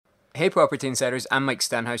Hey Property Insiders, I'm Mike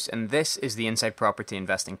Stenhouse and this is the Inside Property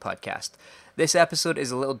Investing Podcast. This episode is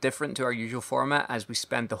a little different to our usual format as we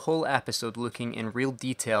spend the whole episode looking in real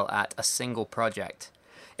detail at a single project.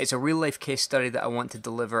 It's a real life case study that I want to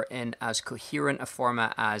deliver in as coherent a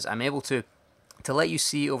format as I'm able to let you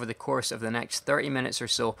see over the course of the next 30 minutes or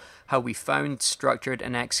so how we found, structured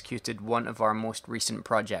and executed one of our most recent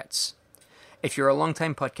projects. If you're a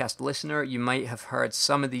long-time podcast listener, you might have heard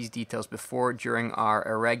some of these details before during our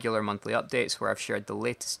irregular monthly updates where I've shared the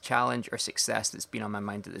latest challenge or success that's been on my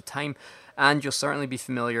mind at the time, and you'll certainly be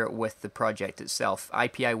familiar with the project itself,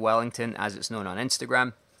 IPI Wellington as it's known on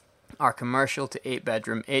Instagram, our commercial to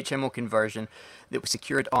 8-bedroom HMO conversion that was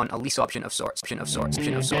secured on a lease option of sorts.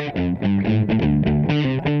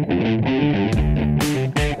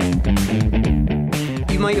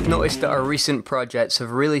 You might have noticed that our recent projects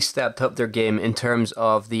have really stepped up their game in terms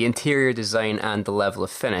of the interior design and the level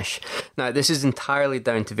of finish. Now, this is entirely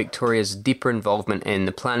down to Victoria's deeper involvement in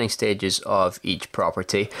the planning stages of each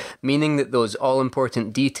property, meaning that those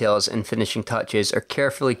all-important details and finishing touches are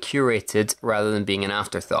carefully curated rather than being an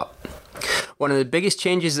afterthought. One of the biggest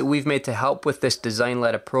changes that we've made to help with this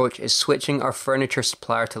design-led approach is switching our furniture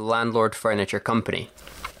supplier to Landlord Furniture Company.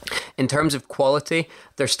 In terms of quality,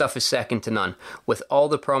 their stuff is second to none, with all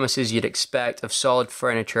the promises you'd expect of solid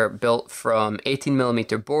furniture built from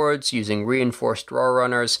 18mm boards using reinforced drawer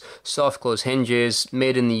runners, soft close hinges,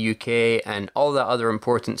 made in the UK, and all that other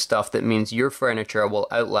important stuff that means your furniture will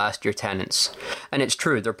outlast your tenants. And it's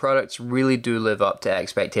true, their products really do live up to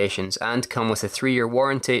expectations and come with a 3-year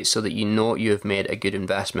warranty so that you know you have made a good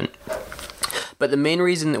investment. But the main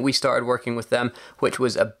reason that we started working with them, which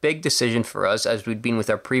was a big decision for us as we'd been with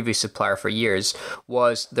our previous supplier for years,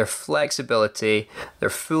 was their flexibility, their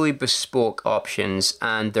fully bespoke options,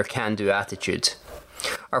 and their can-do attitude.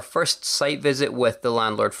 Our first site visit with the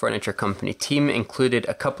Landlord Furniture Company team included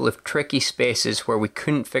a couple of tricky spaces where we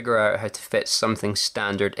couldn't figure out how to fit something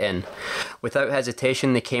standard in. Without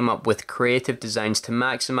hesitation, they came up with creative designs to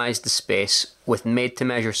maximize the space with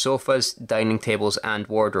made-to-measure sofas, dining tables, and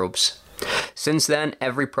wardrobes. Since then,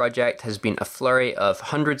 every project has been a flurry of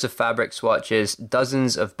hundreds of fabric swatches,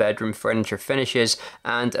 dozens of bedroom furniture finishes,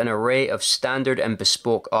 and an array of standard and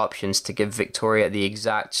bespoke options to give Victoria the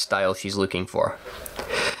exact style she's looking for.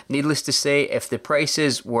 Needless to say, if the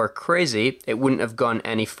prices were crazy, it wouldn't have gone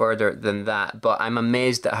any further than that, but I'm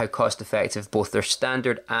amazed at how cost effective both their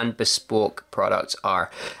standard and bespoke products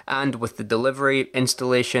are. And with the delivery,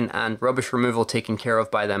 installation, and rubbish removal taken care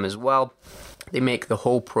of by them as well, they make the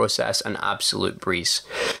whole process an absolute breeze.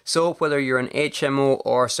 So whether you're an HMO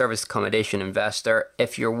or service accommodation investor,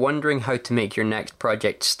 if you're wondering how to make your next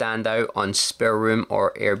project stand out on Spare Room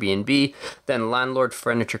or Airbnb, then Landlord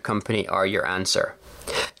Furniture Company are your answer.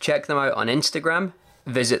 Check them out on Instagram,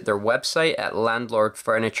 visit their website at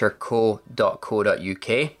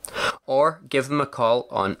landlordfurnitureco.co.uk or give them a call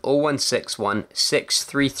on 0161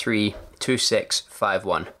 633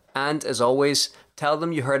 2651. And as always, tell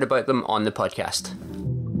them you heard about them on the podcast.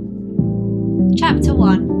 Chapter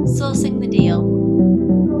 1. Sourcing the deal.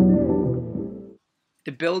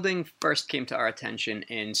 The building first came to our attention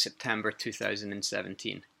in September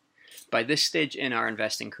 2017. By this stage in our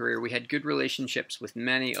investing career, we had good relationships with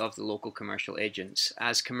many of the local commercial agents,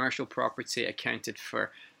 as commercial property accounted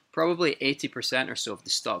for probably 80% or so of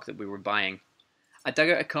the stock that we were buying. I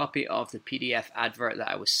dug out a copy of the PDF advert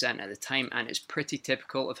that I was sent at the time, and it's pretty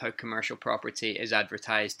typical of how commercial property is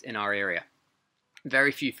advertised in our area.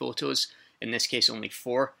 Very few photos, in this case only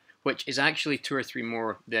 4, which is actually 2 or 3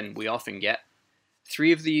 more than we often get.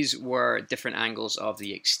 3 of these were different angles of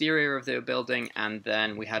the exterior of the building, and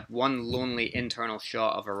then we had one lonely internal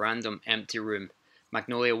shot of a random empty room.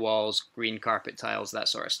 Magnolia walls, green carpet tiles, that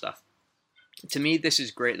sort of stuff. To me, this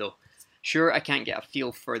is great though. Sure, I can't get a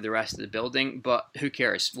feel for the rest of the building, but who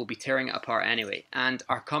cares? We'll be tearing it apart anyway. And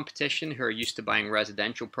our competition, who are used to buying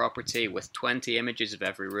residential property with 20 images of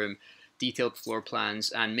every room, detailed floor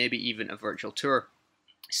plans, and maybe even a virtual tour,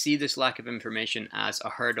 see this lack of information as a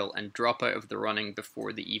hurdle and drop out of the running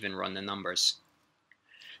before they even run the numbers.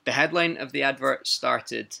 The headline of the advert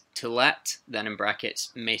started, "To let," then in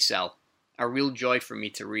brackets, "may sell." A real joy for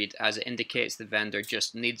me to read, as it indicates the vendor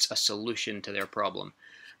just needs a solution to their problem.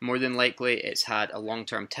 More than likely, it's had a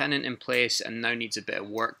long-term tenant in place and now needs a bit of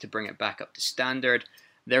work to bring it back up to standard.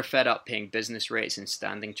 They're fed up paying business rates and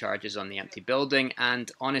standing charges on the empty building,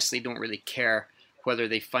 and honestly don't really care whether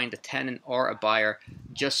they find a tenant or a buyer,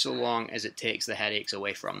 just so long as it takes the headaches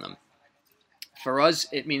away from them. For us,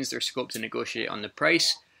 it means there's scope to negotiate on the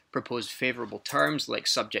price, propose favourable terms like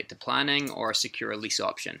subject to planning, or secure a lease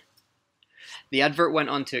option. The advert went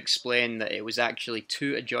on to explain that it was actually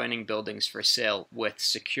 2 adjoining buildings for sale with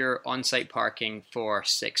secure on-site parking for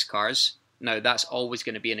 6 cars. Now, that's always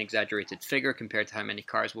going to be an exaggerated figure compared to how many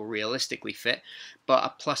cars will realistically fit, but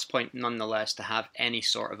a plus point nonetheless to have any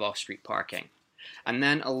sort of off-street parking. And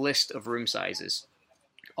then a list of room sizes.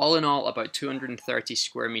 All in all, about 230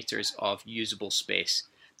 square meters of usable space,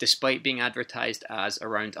 despite being advertised as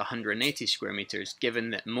around 180 square meters, given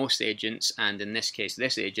that most agents, and in this case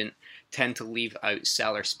this agent, tend to leave out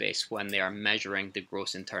cellar space when they are measuring the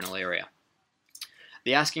gross internal area.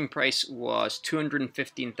 The asking price was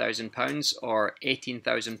 £215,000 or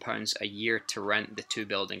 £18,000 a year to rent the 2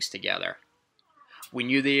 buildings together. We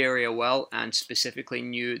knew the area well and specifically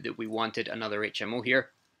knew that we wanted another HMO here.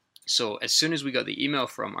 So as soon as we got the email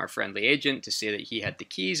from our friendly agent to say that he had the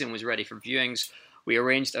keys and was ready for viewings, we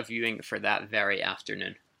arranged a viewing for that very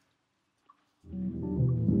afternoon.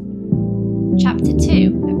 Chapter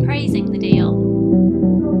 2. Appraising the deal.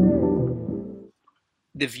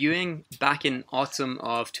 The viewing back in autumn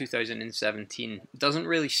of 2017 doesn't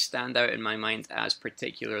really stand out in my mind as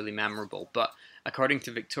particularly memorable, but according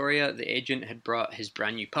to Victoria, the agent had brought his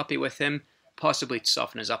brand new puppy with him, possibly to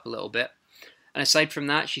soften us up a little bit. And aside from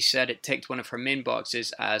that, she said it ticked one of her main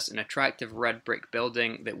boxes as an attractive red brick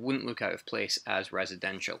building that wouldn't look out of place as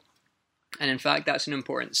residential. And in fact, that's an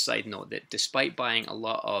important side note, that despite buying a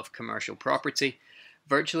lot of commercial property,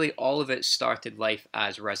 virtually all of it started life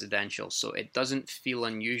as residential, so it doesn't feel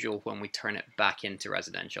unusual when we turn it back into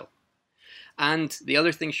residential. And the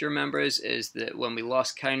other thing she remembers is that when we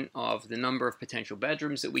lost count of the number of potential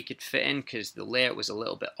bedrooms that we could fit in, because the layout was a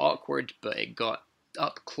little bit awkward, but it got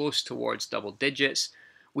up close towards double digits,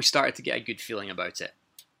 we started to get a good feeling about it.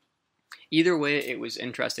 Either way, it was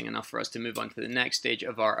interesting enough for us to move on to the next stage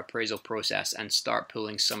of our appraisal process and start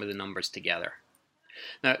pulling some of the numbers together.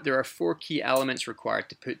 Now, there are 4 key elements required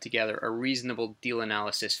to put together a reasonable deal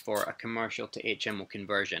analysis for a commercial to HMO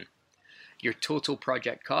conversion. Your total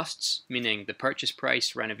project costs, meaning the purchase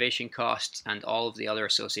price, renovation costs, and all of the other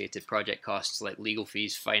associated project costs like legal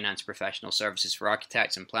fees, finance, professional services for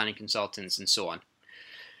architects and planning consultants, and so on.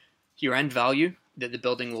 Your end value that the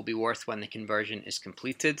building will be worth when the conversion is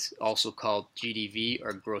completed, also called GDV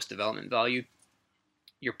or gross development value.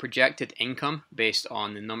 Your projected income based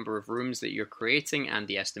on the number of rooms that you're creating and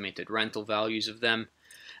the estimated rental values of them,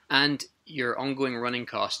 and your ongoing running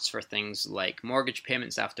costs for things like mortgage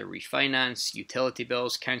payments after refinance, utility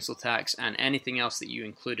bills, council tax, and anything else that you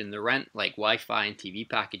include in the rent like Wi-Fi and TV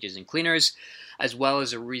packages and cleaners, as well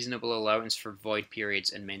as a reasonable allowance for void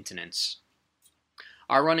periods and maintenance.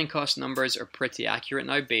 Our running cost numbers are pretty accurate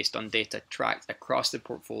now based on data tracked across the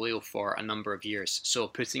portfolio for a number of years, so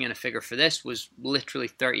putting in a figure for this was literally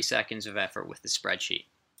 30 seconds of effort with the spreadsheet.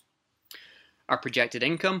 Our projected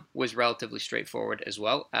income was relatively straightforward as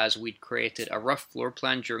well, as we'd created a rough floor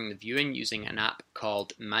plan during the viewing using an app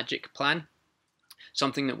called Magic Plan,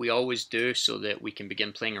 something that we always do so that we can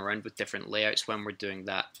begin playing around with different layouts when we're doing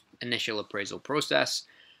that initial appraisal process.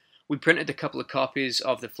 We printed a couple of copies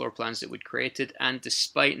of the floor plans that we'd created, and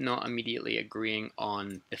despite not immediately agreeing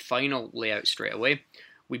on the final layout straight away,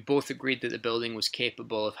 we both agreed that the building was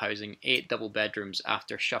capable of housing 8 double bedrooms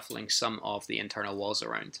after shuffling some of the internal walls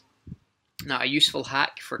around. Now, a useful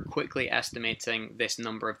hack for quickly estimating this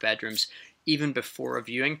number of bedrooms even before a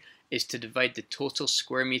viewing is to divide the total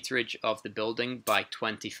square meterage of the building by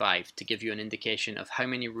 25 to give you an indication of how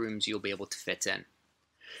many rooms you'll be able to fit in.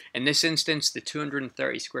 In this instance, the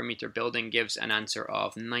 230 square meter building gives an answer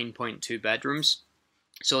of 9.2 bedrooms,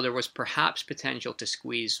 so there was perhaps potential to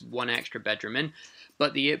squeeze 1 extra bedroom in,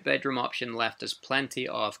 but the 8 bedroom option left us plenty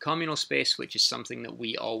of communal space, which is something that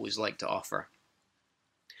we always like to offer.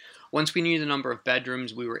 Once we knew the number of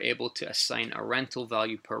bedrooms, we were able to assign a rental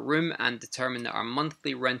value per room and determine that our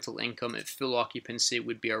monthly rental income at full occupancy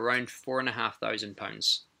would be around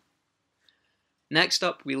 £4,500. Next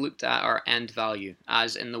up, we looked at our end value,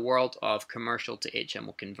 as in the world of commercial to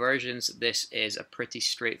HMO conversions, this is a pretty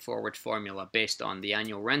straightforward formula based on the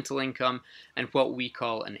annual rental income and what we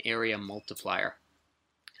call an area multiplier.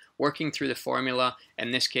 Working through the formula,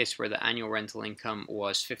 in this case where the annual rental income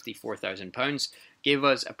was £54,000, gave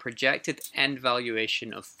us a projected end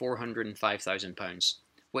valuation of £405,000,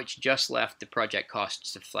 which just left the project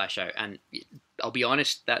costs to flesh out, and I'll be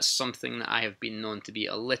honest, that's something that I have been known to be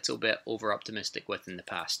a little bit over-optimistic with in the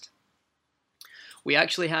past. We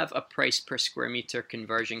actually have a price per square meter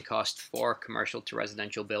conversion cost for commercial to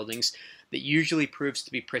residential buildings that usually proves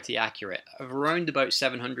to be pretty accurate, of around about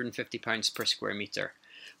 £750 per square meter,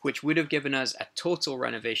 which would have given us a total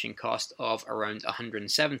renovation cost of around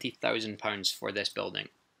 £170,000 for this building.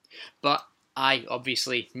 But I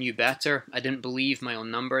obviously knew better. I didn't believe my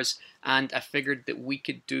own numbers, and I figured that we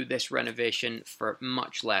could do this renovation for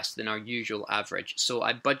much less than our usual average. So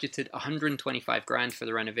I budgeted 125 grand for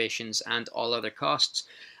the renovations and all other costs,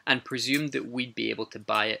 and presumed that we'd be able to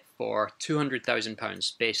buy it for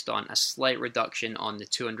 £200,000 based on a slight reduction on the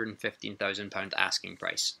 £215,000 asking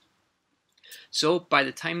price. So by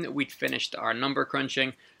the time that we'd finished our number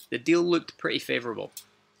crunching, the deal looked pretty favourable.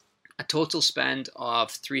 A total spend of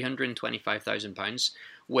 £325,000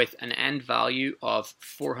 with an end value of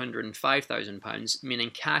 £405,000, meaning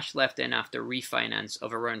cash left in after refinance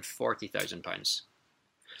of around £40,000.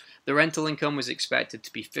 The rental income was expected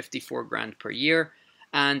to be 54 grand per year,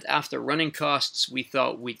 and after running costs, we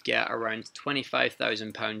thought we'd get around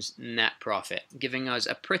 £25,000 net profit, giving us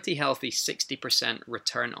a pretty healthy 60%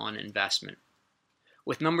 return on investment.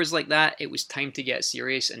 With numbers like that, it was time to get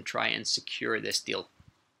serious and try and secure this deal.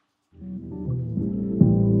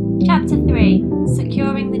 Chapter 3.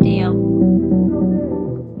 Securing the deal.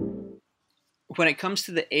 When it comes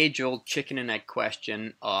to the age-old chicken and egg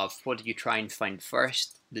question of what do you try and find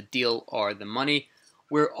first, the deal or the money,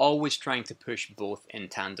 we're always trying to push both in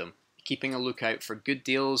tandem, keeping a lookout for good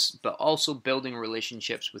deals, but also building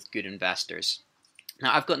relationships with good investors.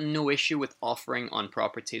 Now, I've got no issue with offering on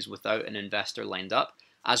properties without an investor lined up,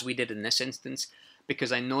 as we did in this instance,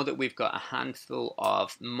 because I know that we've got a handful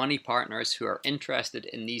of money partners who are interested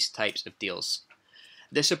in these types of deals.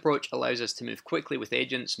 This approach allows us to move quickly with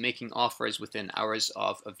agents, making offers within hours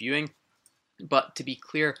of a viewing. But to be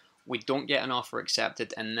clear, we don't get an offer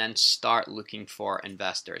accepted and then start looking for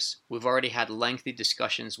investors. We've already had lengthy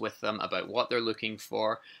discussions with them about what they're looking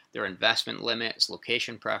for, their investment limits,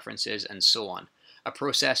 location preferences, and so on. A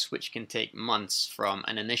process which can take months from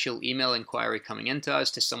an initial email inquiry coming into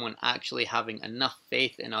us to someone actually having enough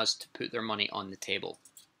faith in us to put their money on the table.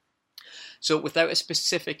 So without a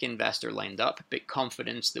specific investor lined up, but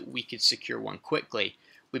confidence that we could secure one quickly,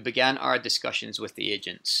 we began our discussions with the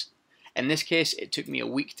agents. In this case, it took me a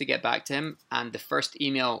week to get back to him, and the first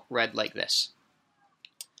email read like this.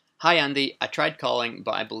 Hi Andy, I tried calling,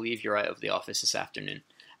 but I believe you're out of the office this afternoon.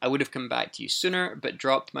 I would have come back to you sooner, but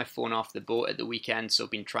dropped my phone off the boat at the weekend, so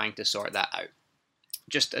been trying to sort that out.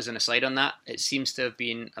 Just as an aside on that, it seems to have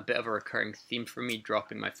been a bit of a recurring theme for me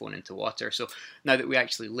dropping my phone into water, so now that we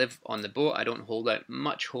actually live on the boat, I don't hold out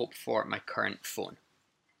much hope for my current phone.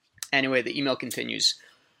 Anyway, the email continues.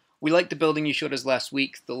 We like the building you showed us last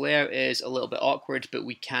week. The layout is a little bit awkward, but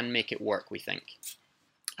we can make it work, we think.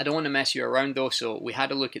 I don't want to mess you around though, so we had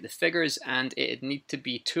a look at the figures and it'd need to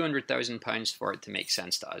be £200,000 for it to make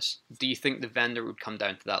sense to us. Do you think the vendor would come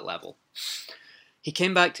down to that level? He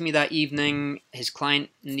came back to me that evening. His client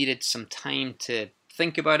needed some time to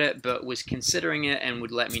think about it, but was considering it and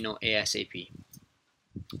would let me know ASAP.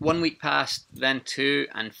 1 week passed, then two,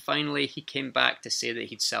 and finally he came back to say that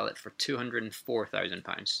he'd sell it for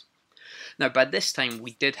 £204,000. Now, by this time,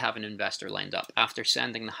 we did have an investor lined up after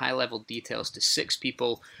sending the high-level details to 6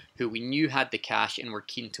 people who we knew had the cash and were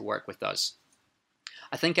keen to work with us.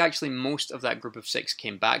 I think actually most of that group of 6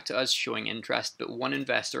 came back to us showing interest, but one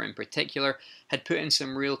investor in particular had put in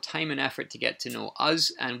some real time and effort to get to know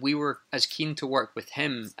us, and we were as keen to work with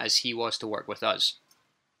him as he was to work with us.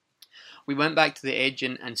 We went back to the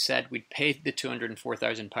agent and said we'd paid the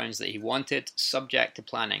 £204,000 that he wanted, subject to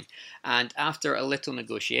planning, and after a little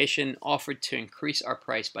negotiation, offered to increase our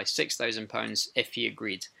price by £6,000 if he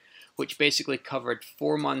agreed, which basically covered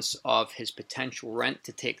 4 months of his potential rent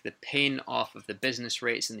to take the pain off of the business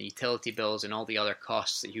rates and the utility bills and all the other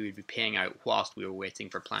costs that he would be paying out whilst we were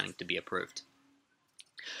waiting for planning to be approved.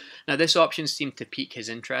 Now, this option seemed to pique his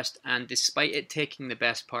interest, and despite it taking the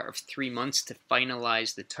best part of 3 months to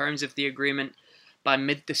finalise the terms of the agreement, by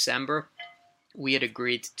mid-December, we had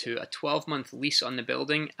agreed to a 12-month lease on the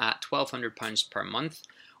building at £1,200 per month,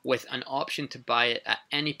 with an option to buy it at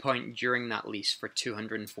any point during that lease for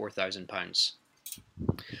 £204,000.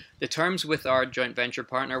 The terms with our joint venture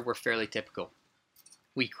partner were fairly typical.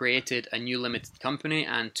 We created a new limited company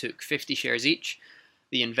and took 50 shares each.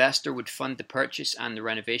 The investor would fund the purchase and the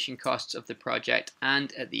renovation costs of the project,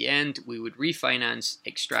 and at the end we would refinance,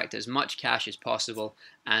 extract as much cash as possible,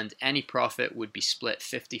 and any profit would be split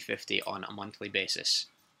 50-50 on a monthly basis.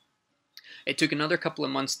 It took another couple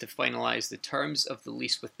of months to finalise the terms of the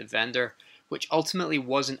lease with the vendor, which ultimately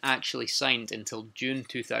wasn't actually signed until June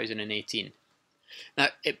 2018. Now,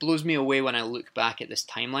 it blows me away when I look back at this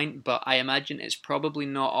timeline, but I imagine it's probably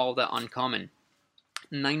not all that uncommon.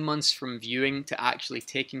 9 months from viewing to actually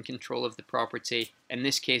taking control of the property, in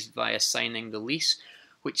this case via signing the lease,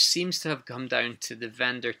 which seems to have come down to the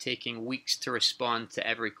vendor taking weeks to respond to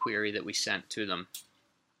every query that we sent to them.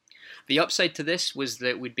 The upside to this was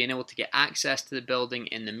that we'd been able to get access to the building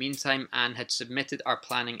in the meantime and had submitted our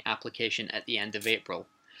planning application at the end of April.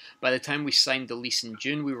 By the time we signed the lease in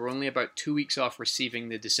June, we were only about 2 weeks off receiving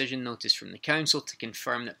the decision notice from the council to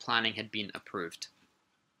confirm that planning had been approved.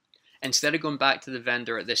 Instead of going back to the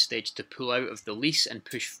vendor at this stage to pull out of the lease and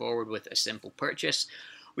push forward with a simple purchase,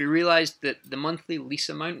 we realised that the monthly lease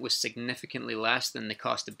amount was significantly less than the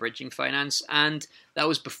cost of bridging finance, and that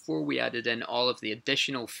was before we added in all of the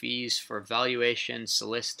additional fees for valuation,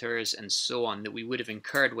 solicitors and so on that we would have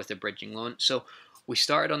incurred with a bridging loan. So we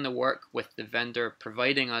started on the work with the vendor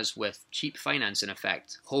providing us with cheap finance in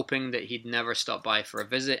effect, hoping that he'd never stop by for a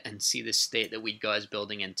visit and see the state that we'd got his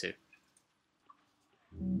building into.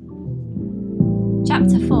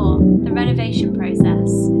 Chapter 4. The renovation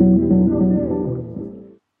process.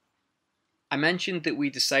 I mentioned that we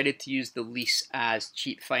decided to use the lease as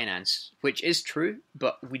cheap finance, which is true,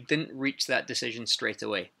 but we didn't reach that decision straight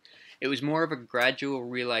away. It was more of a gradual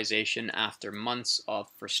realization after months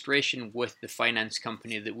of frustration with the finance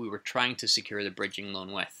company that we were trying to secure the bridging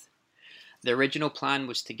loan with. The original plan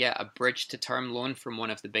was to get a bridge to term loan from one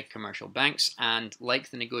of the big commercial banks, and like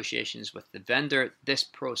the negotiations with the vendor, this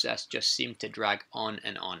process just seemed to drag on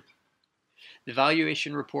and on. The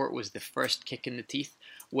valuation report was the first kick in the teeth,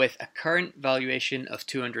 with a current valuation of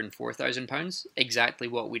 £204,000, exactly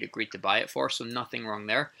what we'd agreed to buy it for, so nothing wrong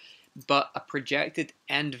there, but a projected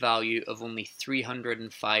end value of only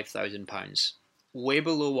 £305,000, way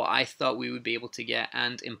below what I thought we would be able to get,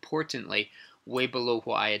 and importantly, way below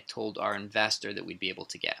what I had told our investor that we'd be able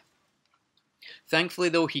to get. Thankfully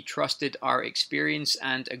though, he trusted our experience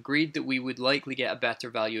and agreed that we would likely get a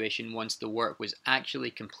better valuation once the work was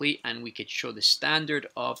actually complete and we could show the standard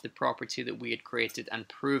of the property that we had created and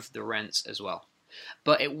prove the rents as well.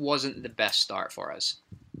 But it wasn't the best start for us.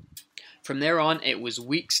 From there on, it was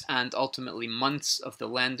weeks and ultimately months of the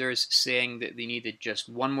lenders saying that they needed just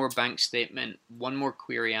one more bank statement, one more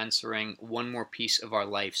query answering, one more piece of our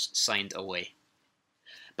lives signed away.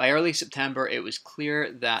 By early September, it was clear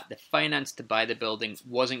that the finance to buy the building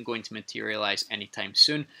wasn't going to materialize anytime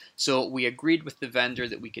soon, so we agreed with the vendor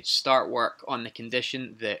that we could start work on the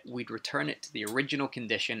condition that we'd return it to the original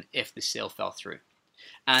condition if the sale fell through.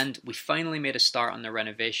 And we finally made a start on the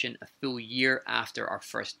renovation a full year after our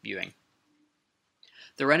first viewing.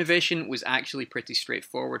 The renovation was actually pretty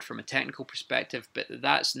straightforward from a technical perspective, but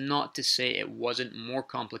that's not to say it wasn't more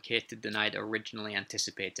complicated than I'd originally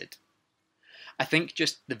anticipated. I think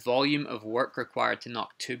just the volume of work required to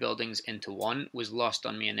knock two buildings into one was lost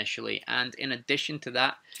on me initially, and in addition to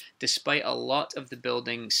that, despite a lot of the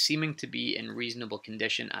building seeming to be in reasonable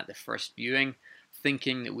condition at the first viewing,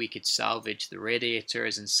 thinking that we could salvage the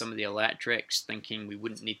radiators and some of the electrics, thinking we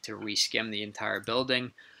wouldn't need to reskim the entire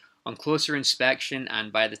building, on closer inspection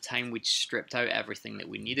and by the time we'd stripped out everything that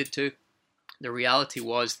we needed to, the reality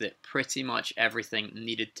was that pretty much everything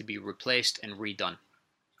needed to be replaced and redone.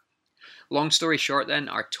 Long story short then,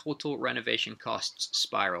 our total renovation costs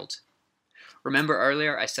spiraled. Remember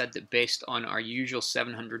earlier I said that based on our usual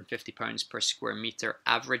 £750 per square metre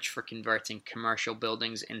average for converting commercial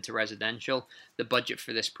buildings into residential, the budget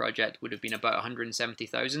for this project would have been about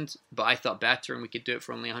 £170,000, but I thought better and we could do it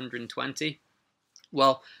for only £120,000.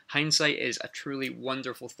 Well, hindsight is a truly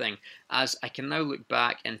wonderful thing, as I can now look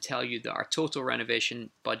back and tell you that our total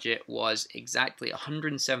renovation budget was exactly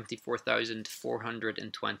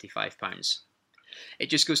 £174,425. It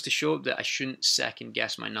just goes to show that I shouldn't second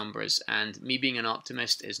guess my numbers, and me being an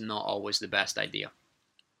optimist is not always the best idea.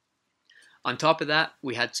 On top of that,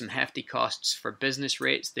 we had some hefty costs for business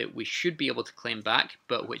rates that we should be able to claim back,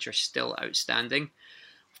 but which are still outstanding.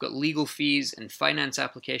 We've got legal fees and finance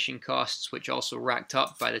application costs, which also racked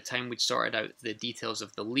up by the time we'd sorted out the details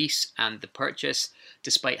of the lease and the purchase,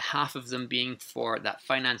 despite half of them being for that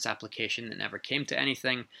finance application that never came to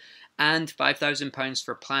anything, and £5,000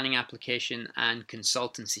 for planning application and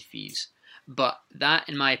consultancy fees. But that,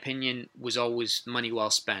 in my opinion, was always money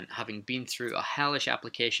well spent, having been through a hellish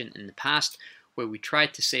application in the past where we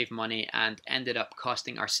tried to save money and ended up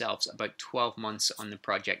costing ourselves about 12 months on the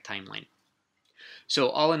project timeline. So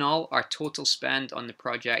all in all, our total spend on the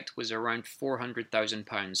project was around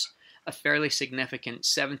 £400,000, a fairly significant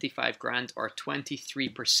 75 grand or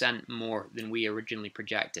 23% more than we originally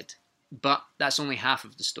projected. But that's only half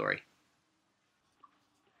of the story.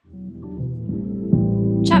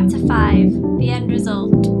 Chapter 5. The end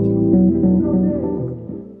result.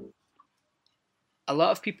 A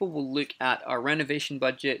lot of people will look at our renovation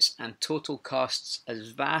budgets and total costs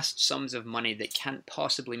as vast sums of money that can't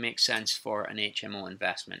possibly make sense for an HMO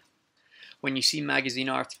investment. When you see magazine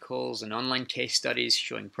articles and online case studies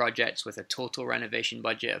showing projects with a total renovation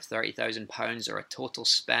budget of £30,000 or a total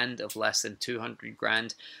spend of less than 200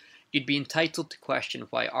 grand, you'd be entitled to question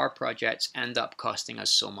why our projects end up costing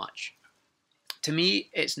us so much. To me,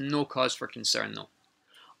 it's no cause for concern though.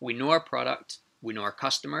 We know our product, we know our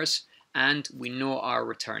customers, and we know our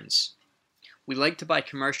returns. We like to buy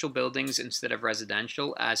commercial buildings instead of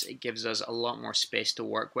residential as it gives us a lot more space to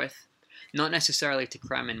work with. Not necessarily to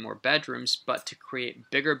cram in more bedrooms, but to create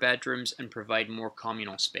bigger bedrooms and provide more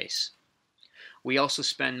communal space. We also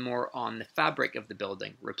spend more on the fabric of the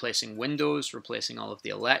building, replacing windows, replacing all of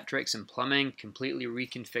the electrics and plumbing, completely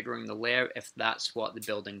reconfiguring the layout if that's what the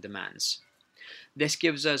building demands. This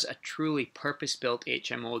gives us a truly purpose-built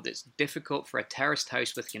HMO that's difficult for a terraced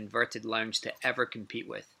house with converted lounge to ever compete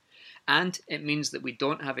with. And it means that we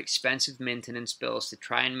don't have expensive maintenance bills to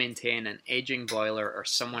try and maintain an aging boiler or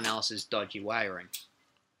someone else's dodgy wiring.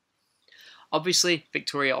 Obviously,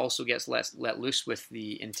 Victoria also gets let loose with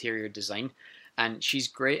the interior design, and she's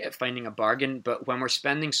great at finding a bargain, but when we're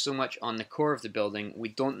spending so much on the core of the building, we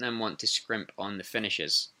don't then want to scrimp on the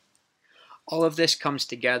finishes. All of this comes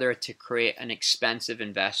together to create an expensive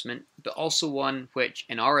investment, but also one which,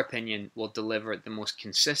 in our opinion, will deliver the most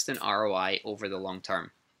consistent ROI over the long term.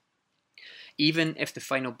 Even if the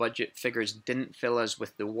final budget figures didn't fill us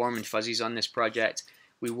with the warm and fuzzies on this project,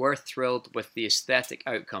 we were thrilled with the aesthetic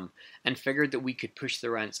outcome and figured that we could push the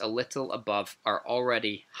rents a little above our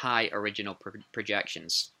already high original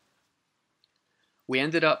projections. We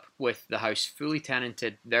ended up with the house fully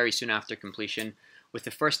tenanted very soon after completion, with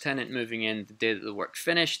the first tenant moving in the day that the work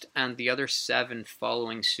finished and the other 7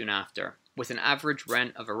 following soon after, with an average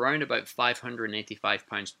rent of around about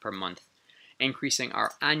 £585 per month, increasing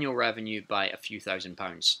our annual revenue by a few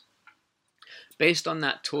 £1,000s. Based on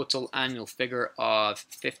that total annual figure of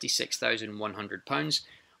 £56,100,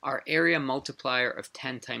 our area multiplier of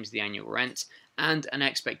 10 times the annual rent, and an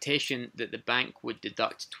expectation that the bank would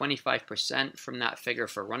deduct 25% from that figure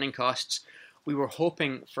for running costs, we were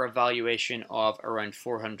hoping for a valuation of around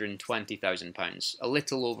 £420,000, a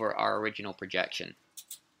little over our original projection.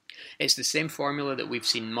 It's the same formula that we've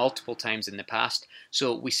seen multiple times in the past,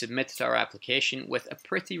 so we submitted our application with a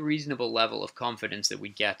pretty reasonable level of confidence that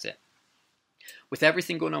we'd get it. With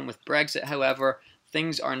everything going on with Brexit, however,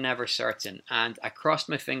 things are never certain, and I crossed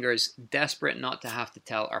my fingers, desperate not to have to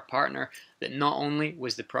tell our partner that not only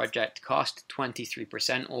was the project cost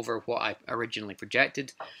 23% over what I originally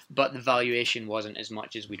projected, but the valuation wasn't as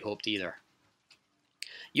much as we'd hoped either.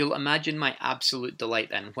 You'll imagine my absolute delight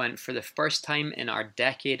then when, for the first time in our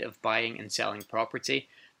decade of buying and selling property,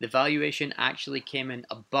 the valuation actually came in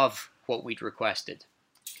above what we'd requested.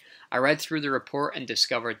 I read through the report and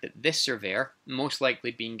discovered that this surveyor, most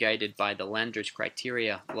likely being guided by the lender's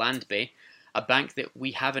criteria Landbay, a bank that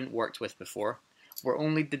we haven't worked with before, were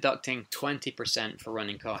only deducting 20% for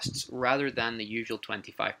running costs rather than the usual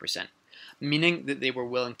 25%, meaning that they were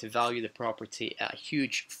willing to value the property at a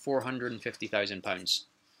huge £450,000.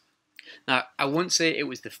 Now, I won't say it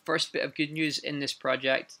was the first bit of good news in this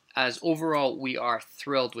project, as overall we are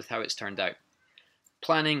thrilled with how it's turned out.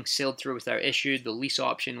 Planning sailed through without issue, the lease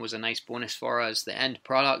option was a nice bonus for us, the end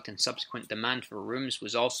product and subsequent demand for rooms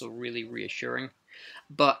was also really reassuring,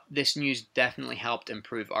 but this news definitely helped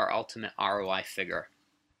improve our ultimate ROI figure.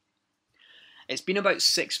 It's been about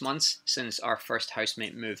 6 months since our first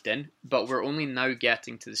housemate moved in, but we're only now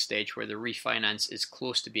getting to the stage where the refinance is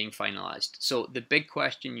close to being finalised. So the big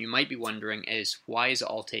question you might be wondering is, why is it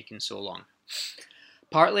all taking so long?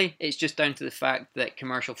 Partly, it's just down to the fact that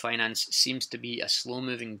commercial finance seems to be a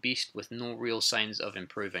slow-moving beast with no real signs of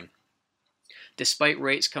improving. Despite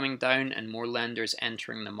rates coming down and more lenders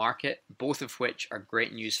entering the market, both of which are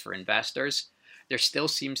great news for investors, there still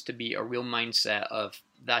seems to be a real mindset of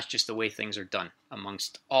that's just the way things are done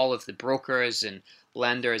amongst all of the brokers and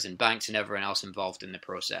lenders and banks and everyone else involved in the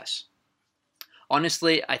process.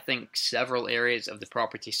 Honestly, I think several areas of the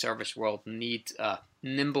property service world need a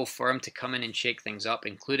nimble firm to come in and shake things up,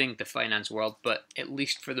 including the finance world, but at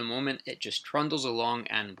least for the moment it just trundles along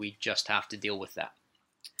and we just have to deal with that.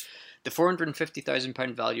 The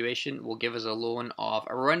 £450,000 valuation will give us a loan of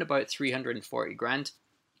around about 340 grand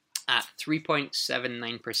at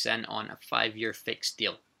 3.79% on a 5-year fixed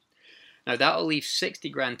deal. Now that'll leave 60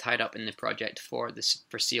 grand tied up in the project for the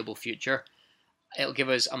foreseeable future. It'll give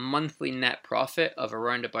us a monthly net profit of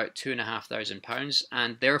around about £2,500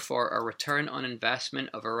 and therefore a return on investment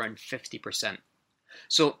of around 50%.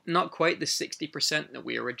 So not quite the 60% that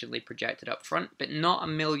we originally projected up front, but not a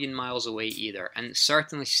million miles away either, and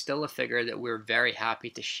certainly still a figure that we're very happy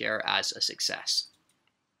to share as a success.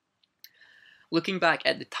 Looking back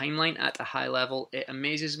at the timeline at a high level, it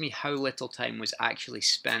amazes me how little time was actually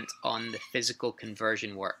spent on the physical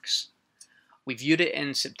conversion works. We viewed it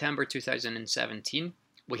in September 2017.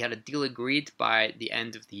 We had a deal agreed by the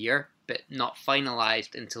end of the year, but not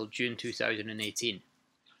finalised until June 2018.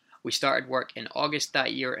 We started work in August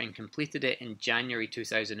that year and completed it in January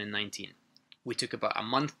 2019. We took about a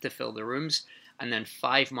month to fill the rooms and then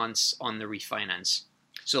 5 months on the refinance.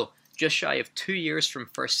 So, just shy of 2 years from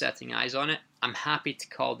first setting eyes on it, I'm happy to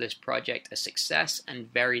call this project a success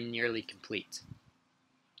and very nearly complete.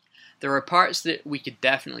 There are parts that we could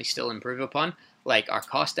definitely still improve upon, like our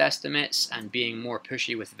cost estimates and being more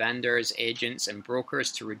pushy with vendors, agents and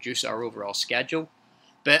brokers to reduce our overall schedule.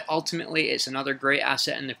 But ultimately, it's another great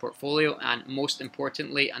asset in the portfolio and most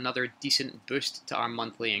importantly, another decent boost to our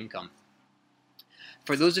monthly income.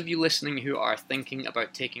 For those of you listening who are thinking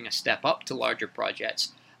about taking a step up to larger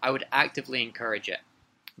projects, I would actively encourage it.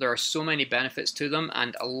 There are so many benefits to them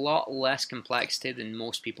and a lot less complexity than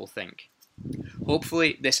most people think.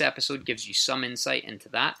 Hopefully, this episode gives you some insight into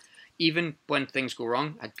that. Even when things go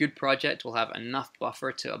wrong, a good project will have enough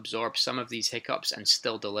buffer to absorb some of these hiccups and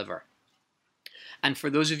still deliver. And for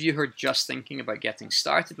those of you who are just thinking about getting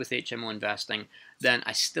started with HMO investing, then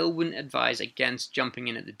I still wouldn't advise against jumping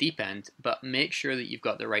in at the deep end, but make sure that you've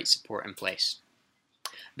got the right support in place.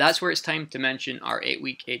 That's where it's time to mention our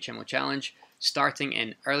 8-week HMO challenge, starting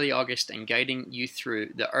in early August and guiding you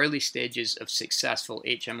through the early stages of successful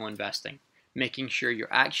HMO investing, making sure your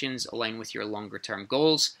actions align with your longer term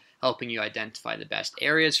goals, helping you identify the best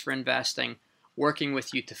areas for investing, working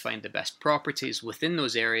with you to find the best properties within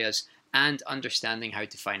those areas, and understanding how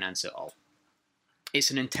to finance it all.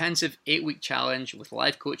 It's an intensive 8-week challenge with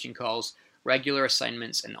live coaching calls, regular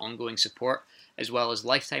assignments and ongoing support, as well as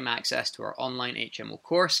lifetime access to our online HMO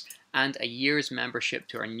course and a year's membership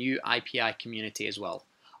to our new IPI community as well,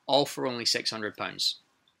 all for only £600.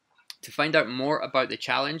 To find out more about the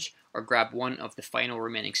challenge or grab one of the final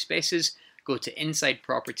remaining spaces, go to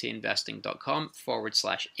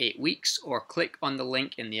insidepropertyinvesting.com/8 weeks or click on the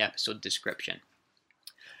link in the episode description.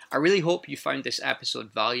 I really hope you found this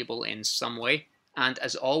episode valuable in some way, and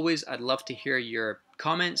as always, I'd love to hear your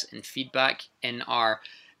comments and feedback in our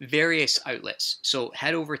various outlets. So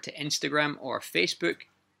head over to Instagram or Facebook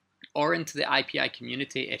or into the IPI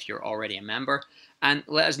community if you're already a member, and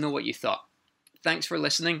let us know what you thought. Thanks for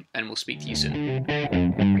listening, and we'll speak to you soon.